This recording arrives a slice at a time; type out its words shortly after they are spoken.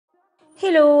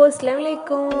Hello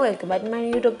അസ്സലാമലൈക്കും welcome back to my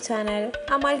YouTube channel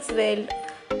Amal's world.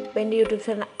 അപ്പോൾ എൻ്റെ യൂട്യൂബ്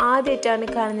ചാനൽ ആദ്യമായിട്ടാണ്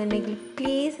കാണുന്നുണ്ടെങ്കിൽ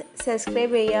പ്ലീസ്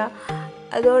സബ്സ്ക്രൈബ് ചെയ്യുക.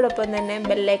 അതോടൊപ്പം തന്നെ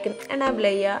ബെല്ലൈക്കൺ എനേബിൾ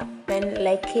ചെയ്യുക. ദെൻ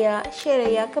ലൈക്ക് ചെയ്യുക, ഷെയർ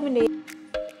ചെയ്യുക, കമൻറ്റ് ചെയ്യുക.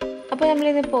 അപ്പോൾ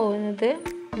നമ്മളിന്ന് പോകുന്നത്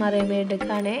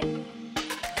മറൈൻവേൾഡിലേക്കാണ്,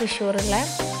 തൃശ്ശൂറുള്ള.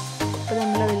 അപ്പോൾ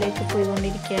നമ്മളതിലേക്ക്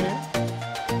പോയിക്കൊണ്ടിരിക്കുകയാണ്.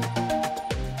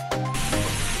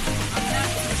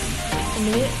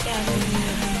 നമ്മൾ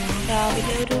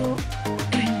രാവിലെ ഒരു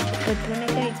 10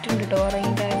 മണിയൊക്കെ ആയിട്ടുണ്ട് കേട്ടോ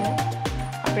ഇറങ്ങിയ ടൈം.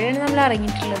 അപ്പോഴാണ് നമ്മൾ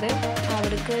ഇറങ്ങിയിട്ടുള്ളത്.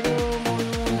 അവിടേക്ക് ഒരു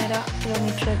 3-3.5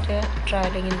 കിലോമീറ്ററൊക്കെ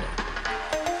ട്രാവലിംഗ് ഉണ്ട്.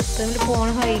 അപ്പോൾ നമ്മൾ പോണ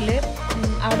വഴിയിൽ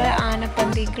അവിടെ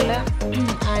ആനപ്പന്തിക്കുള്ള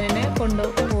ആനനെ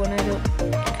കൊണ്ടുപോകുന്ന ഒരു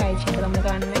കാഴ്ചയാണ് നമ്മൾ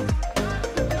കാണുന്നത്.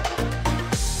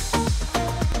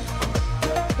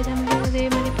 അപ്പോൾ നമ്മൾ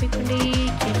അതേമാതിരി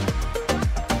പോയിക്കൊണ്ടേയിരിക്കുകയാണ്.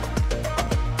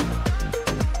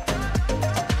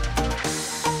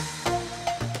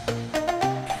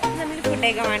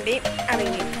 ഫുഡൊക്കെ വേണ്ടി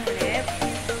ഇറങ്ങിയിട്ടാണ്.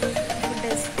 ഫുഡ്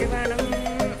ടെസ്റ്റ് വേണം.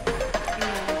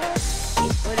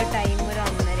 ഇപ്പോൾ ഒരു ടൈം ഒരു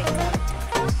 1:30.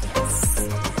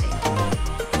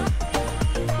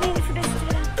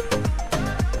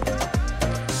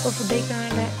 അപ്പോൾ ഫുഡ്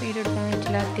കഴിക്കാനുള്ള വീഡിയോ എടുക്കാൻ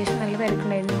പറ്റില്ല, അത്യാവശ്യം നല്ല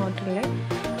തിരക്കുണ്ടായിരുന്നു ഹോട്ടലിൽ.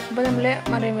 അപ്പോൾ നമ്മൾ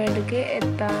മറൈൻവേൾഡിലേക്ക്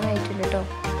എത്താനായിട്ടുണ്ട് കേട്ടോ.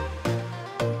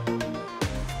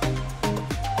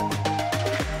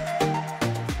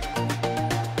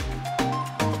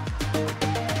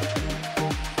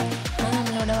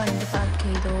 വണ്ടി പാർക്ക്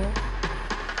ചെയ്തു.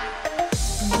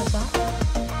 നമ്മളിപ്പോൾ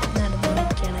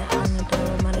നടന്നുകൊണ്ടിരിക്കുകയാണ്, അങ്ങോട്ട്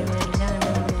മറൈൻവേൾഡിൻ്റെ അങ്ങോട്ട്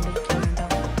നടന്നുകൊണ്ടിരിക്കുകയാണ് കേട്ടോ.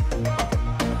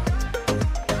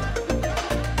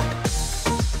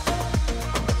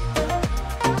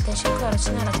 അത്യാവശ്യം കുറച്ച്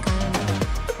നടക്കാനുണ്ട്.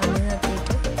 വണ്ടി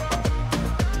നിർത്തിയിട്ട്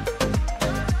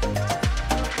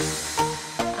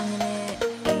അങ്ങനെ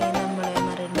നമ്മൾ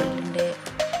മറൈൻവേൾഡിൻ്റെ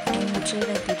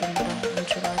എൻട്രിയിലെത്തിയിട്ടുണ്ട് കേട്ടോ.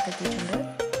 എൻട്രി ഭാഗത്തെത്തിയിട്ടുണ്ട്.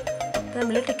 അപ്പോൾ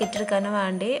നമ്മൾ ടിക്കറ്റ് എടുക്കാൻ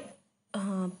വേണ്ടി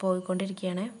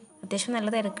പോയിക്കൊണ്ടിരിക്കുകയാണ്. അത്യാവശ്യം നല്ല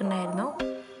തിരക്കുണ്ടായിരുന്നു.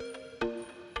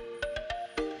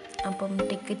 അപ്പം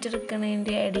ടിക്കറ്റ്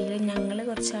എടുക്കുന്നതിൻ്റെ ഇടയിൽ ഞങ്ങൾ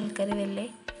കുറച്ച് ആൾക്കാർ വല്ലേ,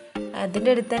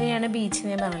 അതിൻ്റെ അടുത്ത് തന്നെയാണ് ബീച്ച്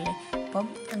ഞാൻ പറഞ്ഞല്ലേ. അപ്പം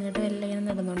അങ്ങോട്ട് വല്ല ഇങ്ങനെ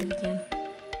നടന്നുകൊണ്ടിരിക്കുകയാണ്.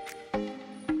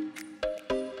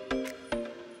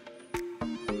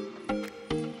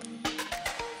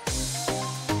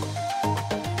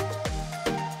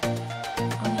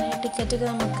 അങ്ങനെ ടിക്കറ്റൊക്കെ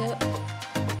നമുക്ക്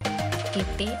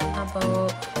കിട്ടി. അപ്പോൾ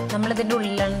നമ്മളിതിൻ്റെ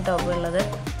ഉള്ളിലാണ് കേട്ടോ ഉള്ളത്.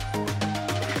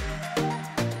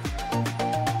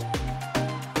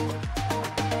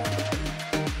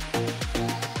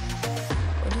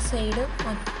 ഒരു സൈഡ്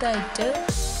മൊത്തമായിട്ട്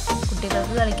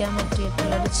കുട്ടികൾക്ക് കളിക്കാൻ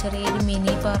പറ്റിയിട്ടുള്ള ഒരു ചെറിയൊരു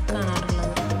മിനി പാർക്കാണ് അവിടെ ഉള്ളത്.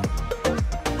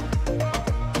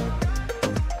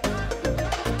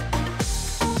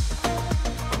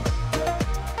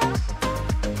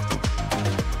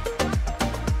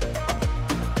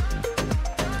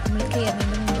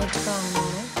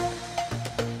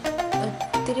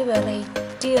 ഒത്തിരി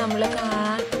വെറൈറ്റി നമ്മൾ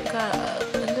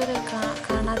എന്താ പറയുക,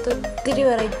 കാണാത്ത ഒത്തിരി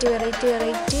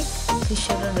വെറൈറ്റി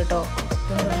ഫിഷുകളുണ്ട് കേട്ടോ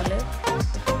ഇതിനുള്ളിൽ.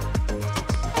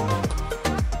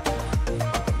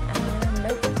 അങ്ങനെ നമ്മൾ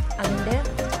അതിൻ്റെ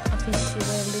ഫിഷ്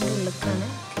വേൾഡിൻ്റെ ഉള്ളിലേക്കാണ്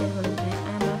കയറുന്നത്.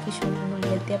 നമ്മൾ ഫിഷ് വേൾഡിൻ്റെ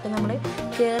ഉള്ളിലെത്തി. അപ്പോൾ നമ്മൾ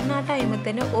കയറുന്ന ആ ടൈമിൽ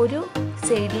തന്നെ ഒരു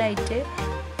സൈഡിലായിട്ട്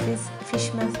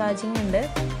ഫിഷ് മസാജിങ് ഉണ്ട്.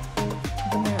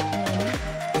 അപ്പം ഞാൻ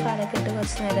കാലൊക്കെ ഇട്ട്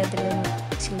കുറച്ച് നേരം അതിലൊന്ന്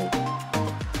ചില്ലി.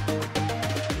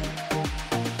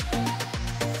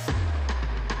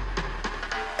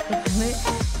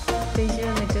 ഫിഷ്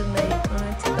വന്നിട്ടുണ്ടായി,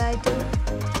 ചെറുതായിട്ട്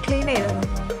ക്ലീൻ ചെയ്തു.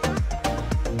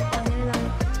 അങ്ങനെ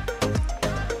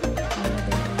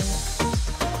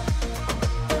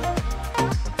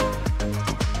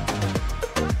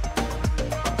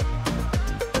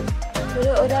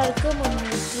ഒരാൾക്ക്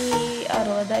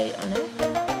 360 ആണ്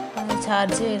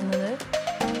ചാർജ് വരുന്നത്.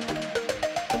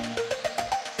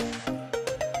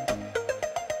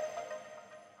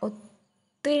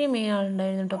 ഒത്തിരി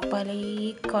മീനുകളുണ്ടായിരുന്നു കേട്ടോ, പല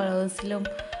കളേഴ്സിലും.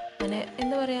 അങ്ങനെ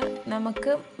എന്താ പറയുക,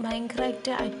 നമുക്ക്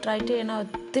ഭയങ്കരമായിട്ട് അട്രാക്റ്റ് ചെയ്യുന്ന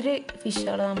ഒത്തിരി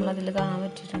ഫിഷുകൾ നമ്മളതിൽ കാണാൻ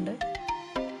പറ്റിയിട്ടുണ്ട്.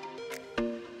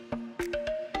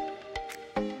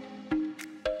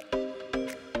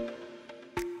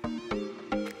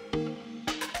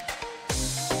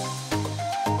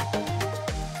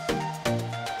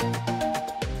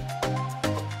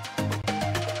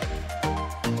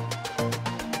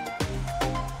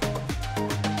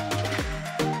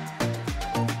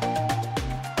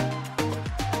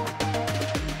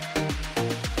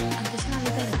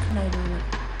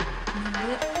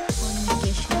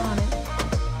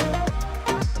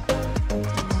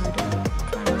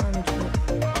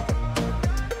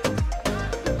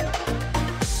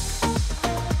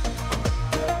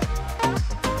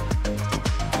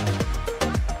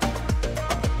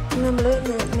 നമ്മൾ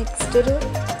നെക്സ്റ്റ് ഒരു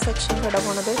സെക്ഷൻ ഇവിടെ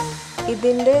പോണത്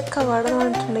ഇതിൻ്റെ കവാടം എന്ന്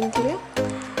പറഞ്ഞിട്ടുണ്ടെങ്കിൽ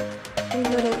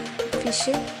എന്തൊരു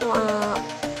ഫിഷ്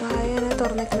വായന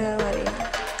തുറന്നിരിക്കുന്ന വരെയാണ്.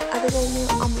 അത് കഴിഞ്ഞ്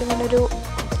നമ്മളിങ്ങനെ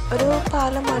ഒരു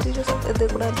പാലം മാതിരി ഇത്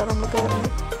കൂടെ അല്ല നമ്മൾ കയറുന്നത്.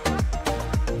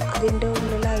 അതിൻ്റെ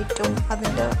ഉള്ളിലായിട്ടും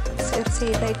അതിൻ്റെ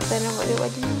സൈഡായിട്ട് തന്നെ ഒരു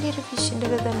വലിയൊരു ഫിഷിൻ്റെ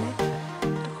ഒരു തന്നെ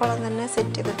കുളം തന്നെ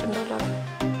സെറ്റ് ചെയ്തിട്ടുണ്ടല്ലോ.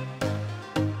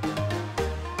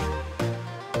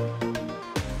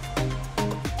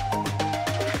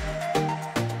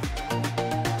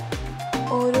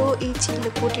 ഓരോ ഈ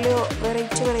ചില്ലിക്കൂട്ടിൽ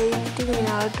വെറൈറ്റി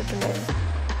മീനുകൾ ഇട്ടിട്ടുണ്ടായിരുന്നു.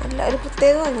 നല്ല ഒരു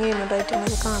പ്രത്യേക ഭംഗിയായിരുന്നു കേട്ടോ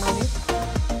കാണാൻ.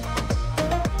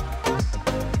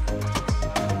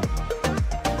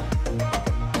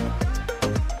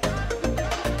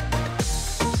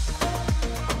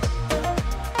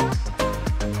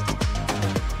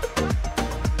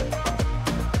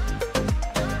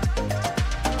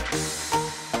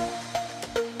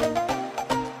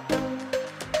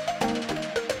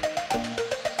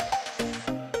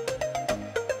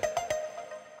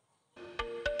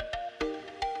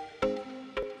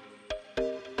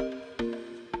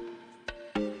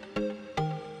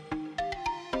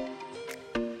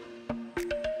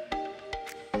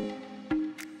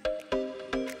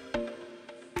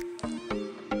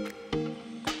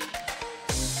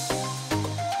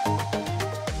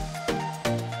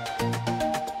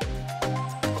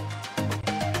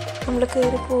 നമ്മൾ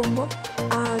കയറി പോകുമ്പോൾ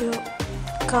ആ ഒരു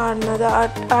കാണുന്നത്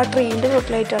ആ ട്രീൻ്റെ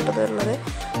ചോട്ടിലായിട്ടാണ് ഉള്ളത്.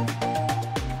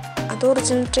 അത്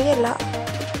ഒറിജിനൽ ട്രീ അല്ല,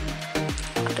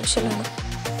 ആർട്ടിഫിഷ്യലാണ്.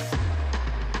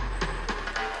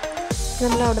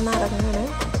 നമ്മൾ അവിടെ നിന്ന് ഇറങ്ങുകയാണ്.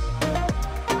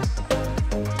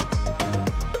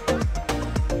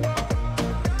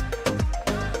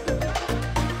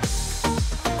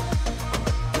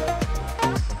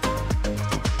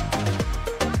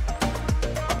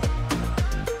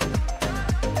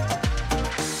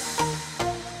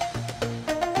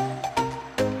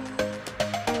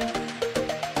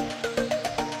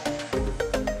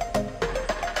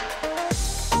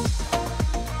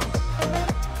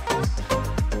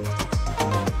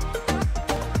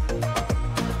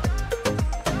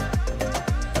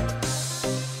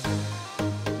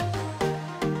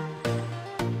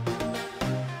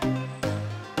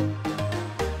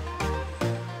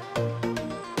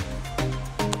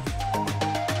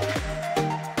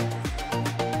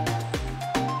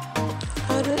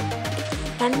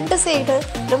 രണ്ട്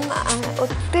സൈഡിലും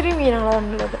ഒത്തിരി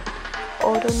മീനുകളാണുള്ളത്.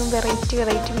 ഓരോന്നും വെറൈറ്റി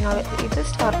മീനുകൾ. ഇത്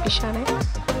സ്റ്റാർ ഫിഷാണ്.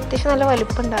 അത്യാവശ്യം നല്ല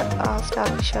വലിപ്പമുണ്ട് ആ സ്റ്റാർ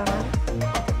ഫിഷാണ്.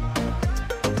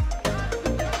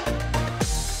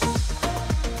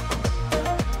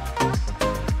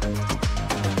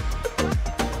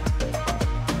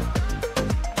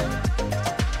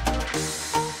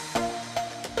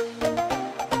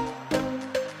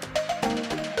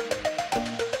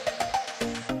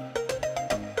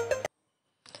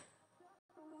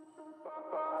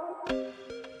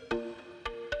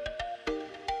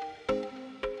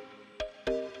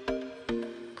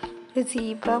 ഒരു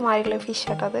സീബ്ര മാതിരിയുള്ള ഫിഷ്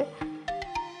ആട്ടത്.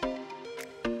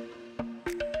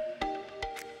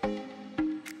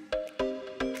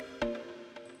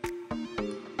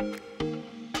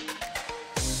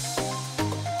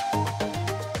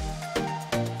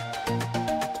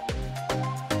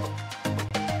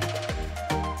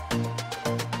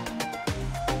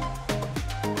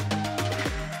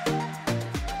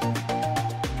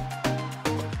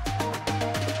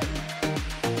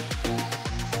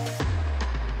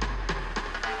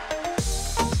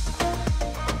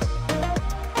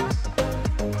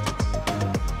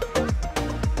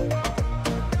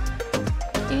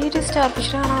 ഈ ഒരു സ്റ്റാർ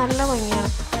ഫിഷ് കാണാൻ നല്ല ഭംഗിയാണ്.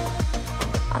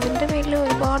 അതിൻ്റെ പേരിൽ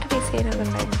ഒരുപാട് ഡിസൈനൊക്കെ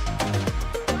ഉണ്ടായിരുന്നു.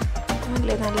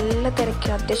 നല്ല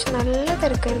തിരക്കാണ്. അത്യാവശ്യം നല്ല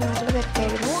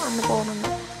തിരക്കായിരുന്നു അന്ന്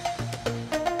പോകുന്നത്.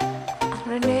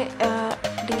 അതുകൊണ്ട് തന്നെ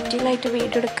ഡീറ്റെയിൽ ആയിട്ട്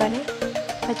വീഡിയോ എടുക്കാൻ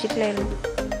പറ്റിയിട്ടില്ലായിരുന്നു.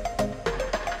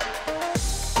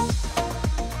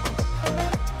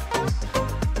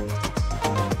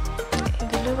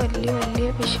 ഇതിൽ വലിയ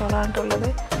ഫിഷുകളാണുള്ളത്.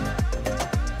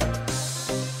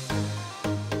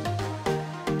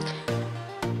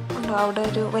 അവിടെ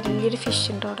ഒരു വലിയൊരു ഫിഷ്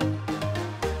ഉണ്ട് അവിടെ,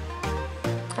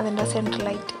 അതിൻ്റെ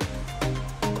സെൻട്രലായിട്ട്.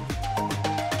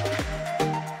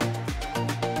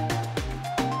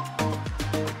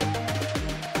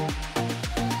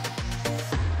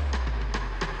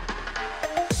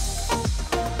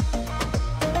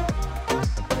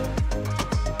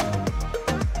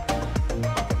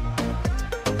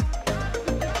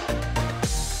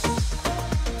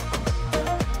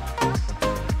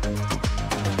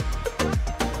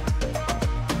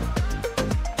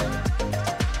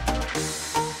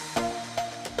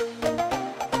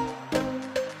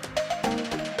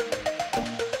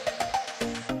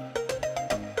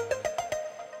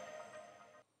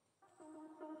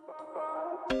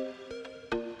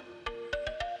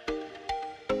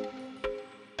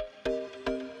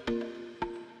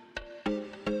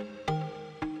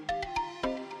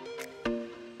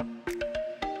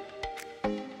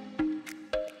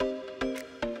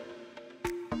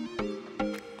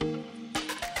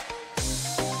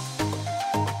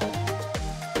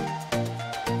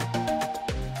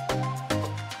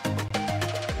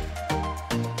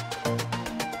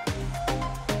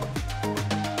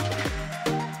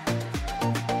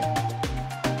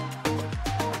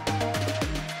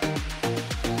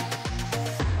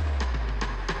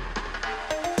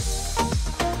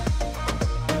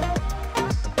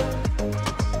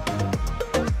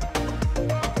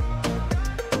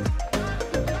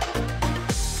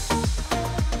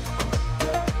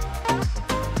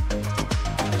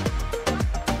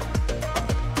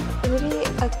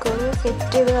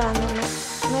 സെറ്റ് ചെയ്ത് കാണാൻ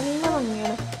നല്ല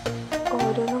ഭംഗിയാണ്.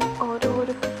 ഓരോന്നും ഓരോ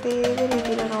പ്രത്യേക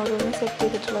രീതിയിലാണ് ഓരോന്നും സെറ്റ്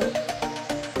ചെയ്തിട്ടുള്ളത്.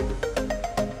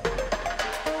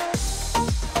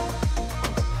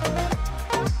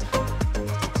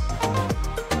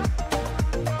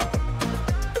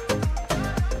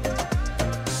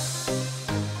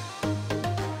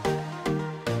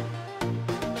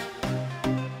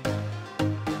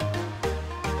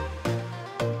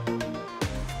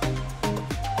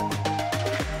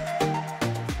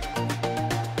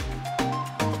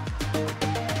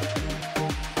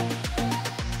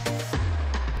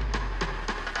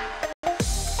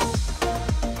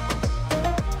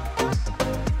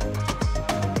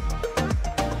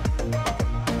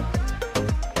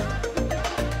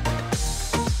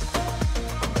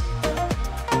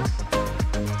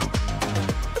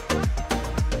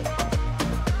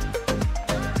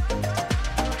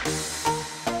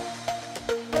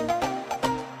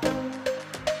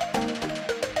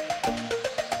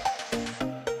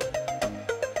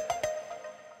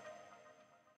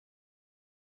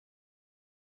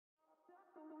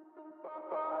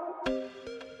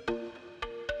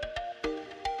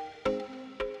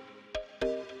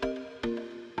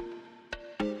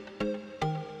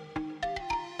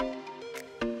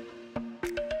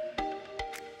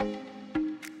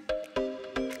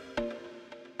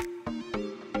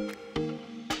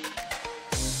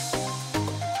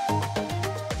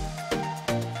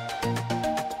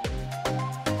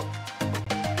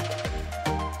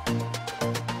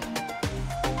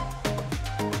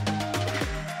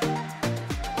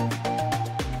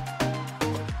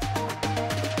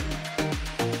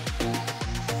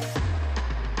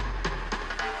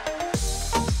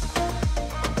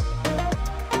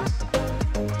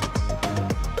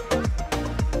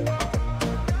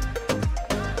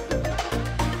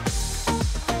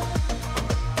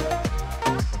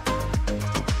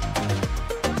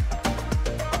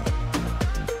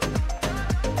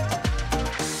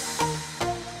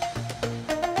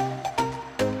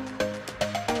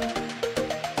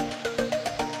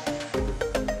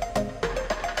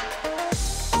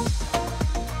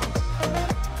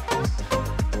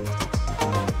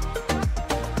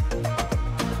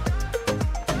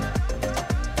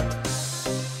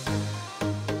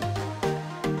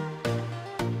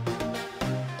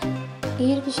 ഈ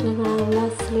ഒരു ഫിഷിനെ കാണാൻ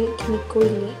ഗ്ലാസ്സിൽ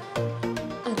നിൽക്കില്ലേ,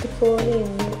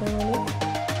 അതുപോലെയാണ് കാണാൻ.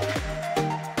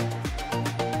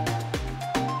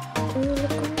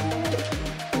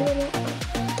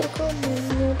 അത്രയ്ക്ക്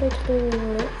മുന്നോട്ടായിട്ടുള്ള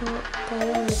മീനുകൾ ആ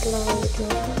താഴെ വന്നിട്ടുള്ള ആളുകൾ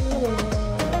നല്ല ഭംഗിയാണ്.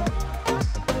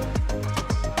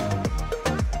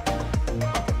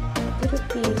 ഒരു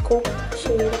പീകോക്ക്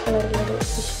ഷെയ്ഡ് കളറിലുള്ള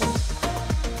ഫിഷാണ്.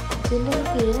 ഇതിൻ്റെ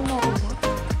പേരൊന്നും അറിയില്ല.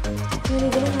 ഇതിനെ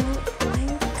കാണാൻ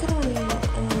ഭയങ്കര ഭംഗിയാണ്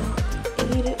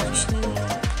ഈ ഒരു ഫിഷിനെ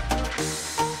കാണാൻ.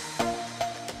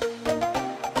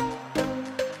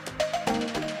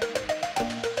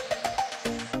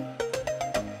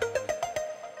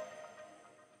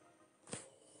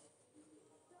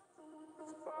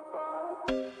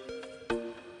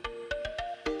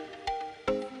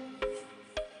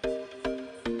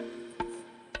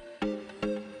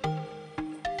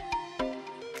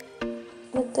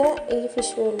 ഇന്നത്തെ ഈ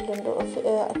ഫിഷ് വേൾഡിൻ്റെ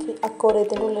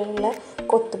അക്വേറിയത്തിൻ്റെ ഉള്ളിലുള്ള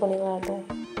കൊത്തുപണികളാണ്.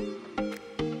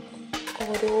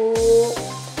 ഓരോ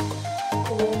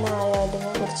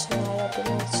നായാട്ടിനെ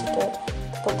കുറിച്ചിട്ട്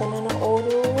ഇപ്പോൾ തന്നെ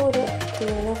ഓരോ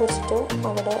തീമിനെ കുറിച്ചിട്ടും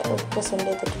അവിടെ പ്രസൻറ്റ്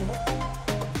ചെയ്തിട്ടുണ്ട്.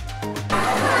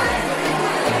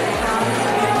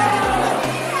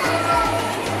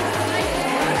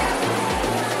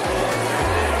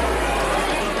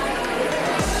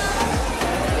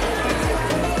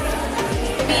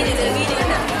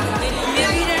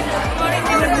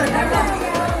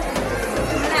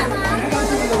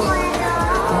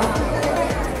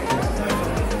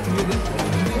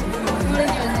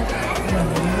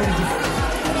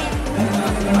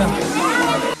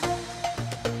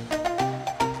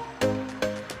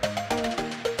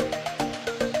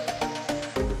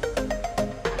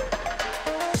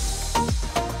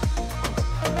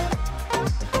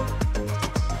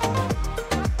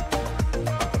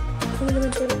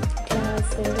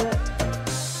 ഗ്ലാസിൻ്റെ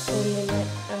ഉള്ളിൽ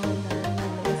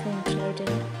നമ്മുടെ സെൻട്രലായിട്ട്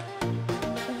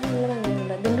നല്ല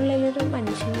ഭംഗിയുണ്ട്. ഇതിൻ്റെ ഉള്ളിലൊരു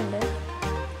മനുഷ്യനുണ്ട്.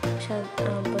 പക്ഷെ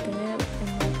അപ്പോൾ തന്നെ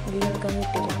വീഡിയോ എടുക്കാൻ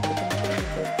കിട്ടില്ല.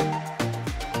 അപ്പോൾ തന്നെ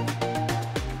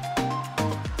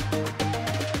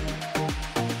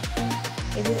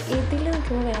ഇതിൽ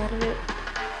നിൽക്കുമ്പോൾ വേറൊരു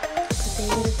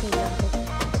പ്രത്യേക ഒരു ഫീലാണ്.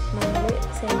 നമ്മൾ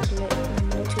സെൻറ്ററിൽ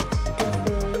നമ്മുടെ ചുറ്റും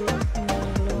മീനുകൾ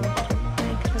മാത്രം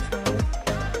ഭയങ്കര രസമാണ്.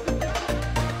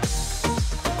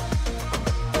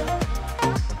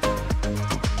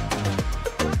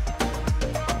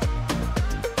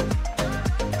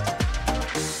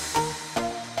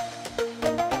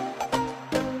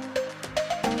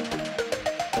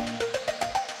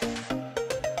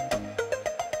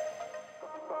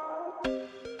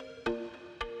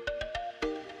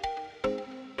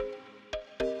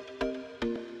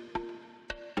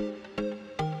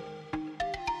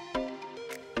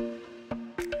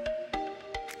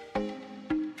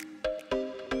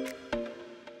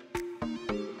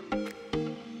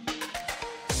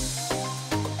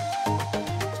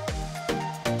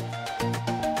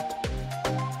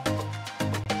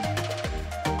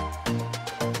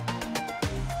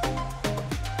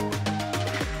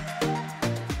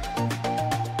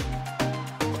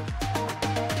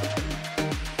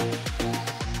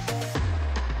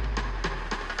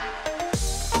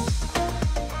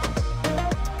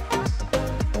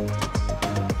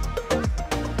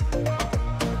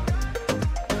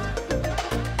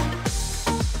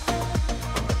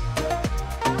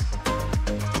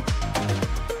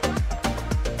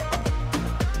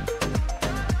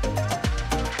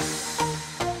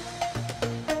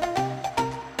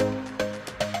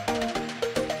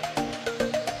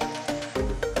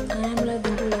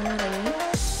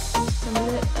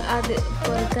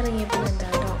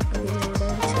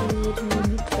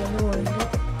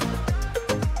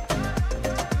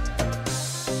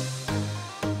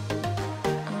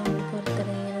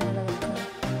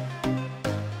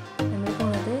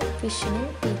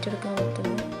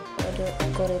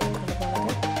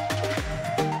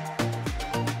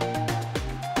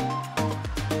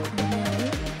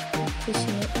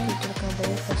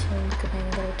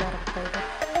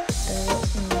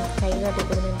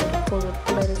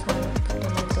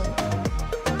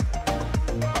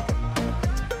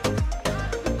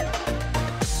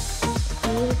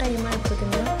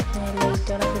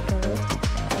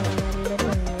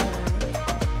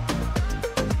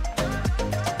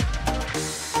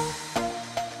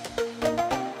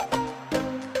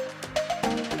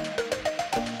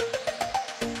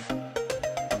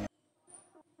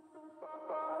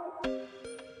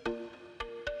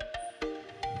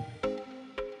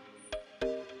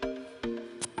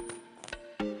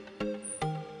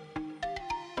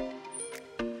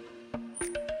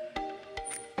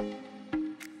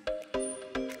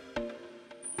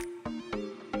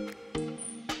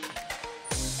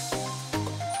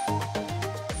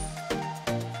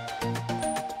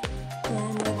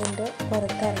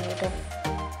 പുറത്തിറങ്ങി കേട്ടോ.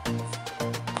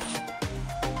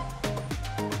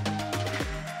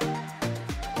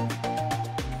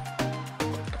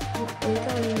 ഈ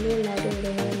തവണയിൽ എല്ലാവരും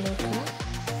ഇവിടെ നോക്കുക.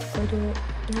 ഒരു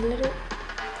നല്ലൊരു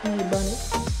വൈബാണ്.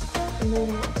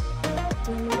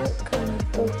 നമ്മൾ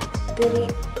കാണാത്ത ഒത്തിരി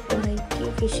വെറൈറ്റി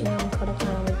ഫിഷിനെ നമുക്കവിടെ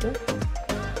കാണാൻ പറ്റും.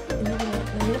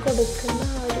 നമ്മൾ കൊടുക്കുന്ന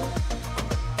ആ ഒരു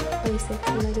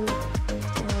പൈസക്കുള്ളൊരു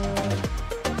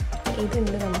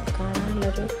ഇതുണ്ട്, നമുക്ക്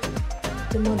കാണാനുള്ളൊരു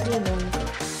ഇത് മുതലുണ്ട് നമുക്ക്.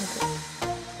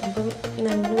 അപ്പം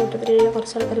നമ്മുടെ കൂട്ടത്തിലുള്ള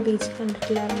കുറച്ച് ആൾക്കാർ ബീച്ചിൽ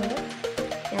കണ്ടിട്ടില്ലായിരുന്നത്.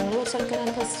 ഞങ്ങൾ കുറച്ച്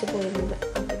ആൾക്കാരാണ് ഫസ്റ്റ് പോയിരുന്നത്.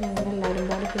 അപ്പം ഞങ്ങളെല്ലാവരും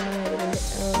പാടെ പിന്നെ വരുന്നത്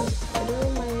ഒരു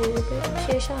മഴയ്ക്ക്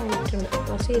ശേഷം ആയിട്ടുണ്ട്,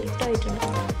 കുറച്ച് ഇരുട്ടായിട്ടുണ്ട്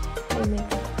ടൈമിൽ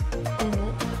ഞങ്ങൾ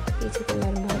ബീച്ചിൽ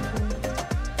എല്ലാവരും പാടെ പോകുന്നത്.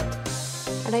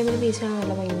 ആ ടൈമിൽ ബീച്ചിലാണ്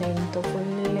നല്ല ഭംഗിയുണ്ടായിരുന്നു, ഫുൾ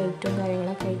ലൈറ്റും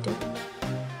കാര്യങ്ങളൊക്കെ ആയിട്ട്.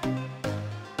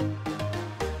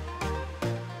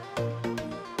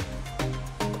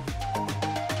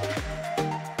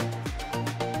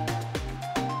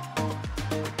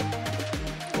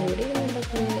 ഇവിടെ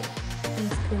എന്തൊക്കെ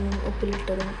ഐസ്ക്രീമും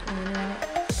ഉപ്പിലിട്ടതും അങ്ങനെ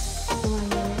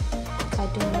വാങ്ങിയ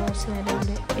കാറ്റും കൊണ്ട് കുറച്ച് നേരം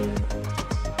കൊണ്ട് എഴുതും.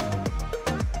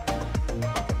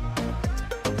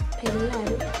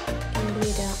 എല്ലാവരും ഇവിടെ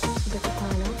വരിക, ഇതൊക്കെ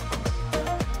കാണാം.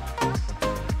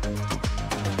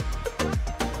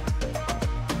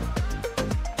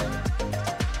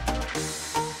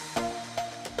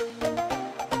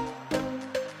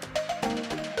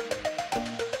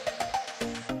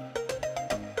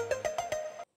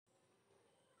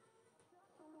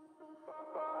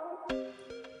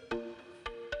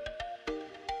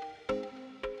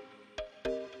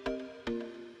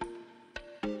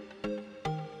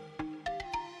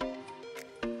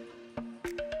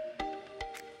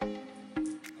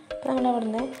 അപ്പോൾ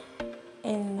നമ്മളവിടുന്ന്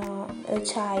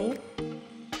ചായയും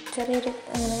ചെറിയൊരു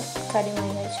അങ്ങനെ കടി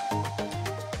വാങ്ങി കഴിച്ചു.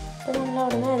 അപ്പോൾ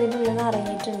നമ്മളവിടുന്ന് അതിൻ്റെ ഉള്ളിൽ നിന്ന്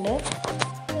ഇറങ്ങിയിട്ടുണ്ട്.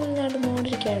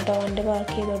 നടന്നുകൊണ്ടിരിക്കുകയാണ് കേട്ടോ, വണ്ടി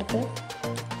പാർക്ക് ചെയ്ത് കൊടുത്ത്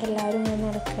എല്ലാവരും ഇങ്ങനെ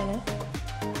നടക്കുകയാണ്.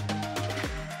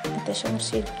 അത്യാവശ്യം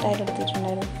കുറച്ച് ഇരുട്ടായിട്ട്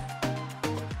എടുത്തിട്ടുണ്ടായിരുന്നു.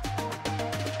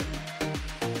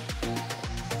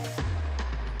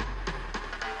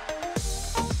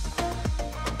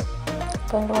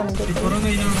 അപ്പോൾ നമ്മൾ വണ്ടി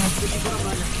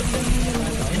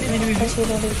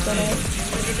ചെയ്തുകൊണ്ടിരിക്കുകയാണ്.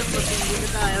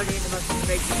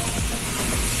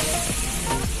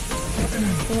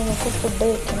 നമുക്ക് ഫുഡ്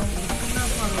കഴിക്കണം.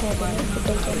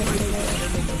 ഫുഡ് കഴിക്കാൻ പറ്റില്ല.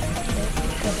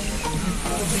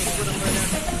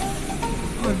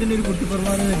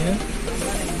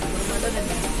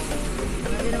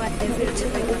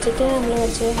 ഉച്ചയ്ക്ക് നമ്മൾ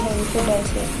കുറച്ച് ഹെവി ഫുഡ്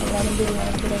കഴിച്ച് എല്ലാവരും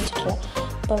ബിരിയാണിക്ക് കഴിച്ചിട്ടില്ല.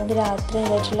 അപ്പോൾ നമുക്ക് രാത്രി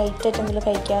എന്തായിട്ട് ലൈറ്റായിട്ട് എന്തെങ്കിലും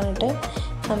കഴിക്കാനായിട്ട്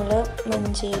നമ്മൾ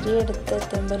മഞ്ചേരി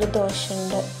എടുത്തെത്തുമ്പോൾ ഒരു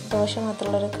ദോശയുണ്ട്. ദോശ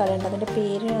മാത്രമുള്ളൊരു കടയുണ്ട്, അതിൻ്റെ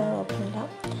പേര് ഞാൻ നോക്കുന്നില്ല.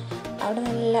 അവിടെ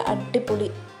നല്ല അടിപൊളി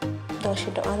ദോശ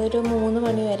കിട്ടും. അതൊരു 3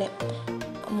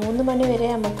 മണി വരെ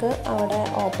നമുക്ക് അവിടെ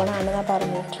ഓപ്പൺ ആണെന്നാണ്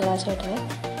പറഞ്ഞിട്ടുള്ള ചേട്ടന്.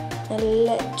 നല്ല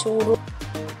ചൂട്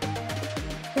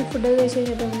ഫുഡൊക്കെ കഴിച്ച്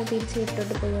കഴിഞ്ഞിട്ട് നമ്മൾ തിരിച്ച്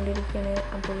വീട്ടിലോട്ട് പോയിക്കൊണ്ടിരിക്കുകയാണ്.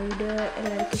 അപ്പോൾ വീഡിയോ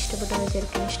എല്ലാവർക്കും ഇഷ്ടപ്പെട്ടെന്ന്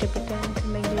വിചാരിക്കണം.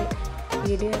 ഇഷ്ടപ്പെട്ടിട്ടുണ്ടെങ്കിൽ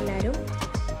വീഡിയോ എല്ലാവരും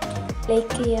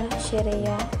ലൈക്ക് ചെയ്യുക, ഷെയർ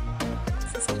ചെയ്യുക,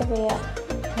 സബ്സ്ക്രൈബ് ചെയ്യുക,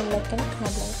 ബെൽ ഐക്കൺ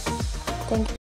എനേബിൾ ചെയ്യുക. Thank you.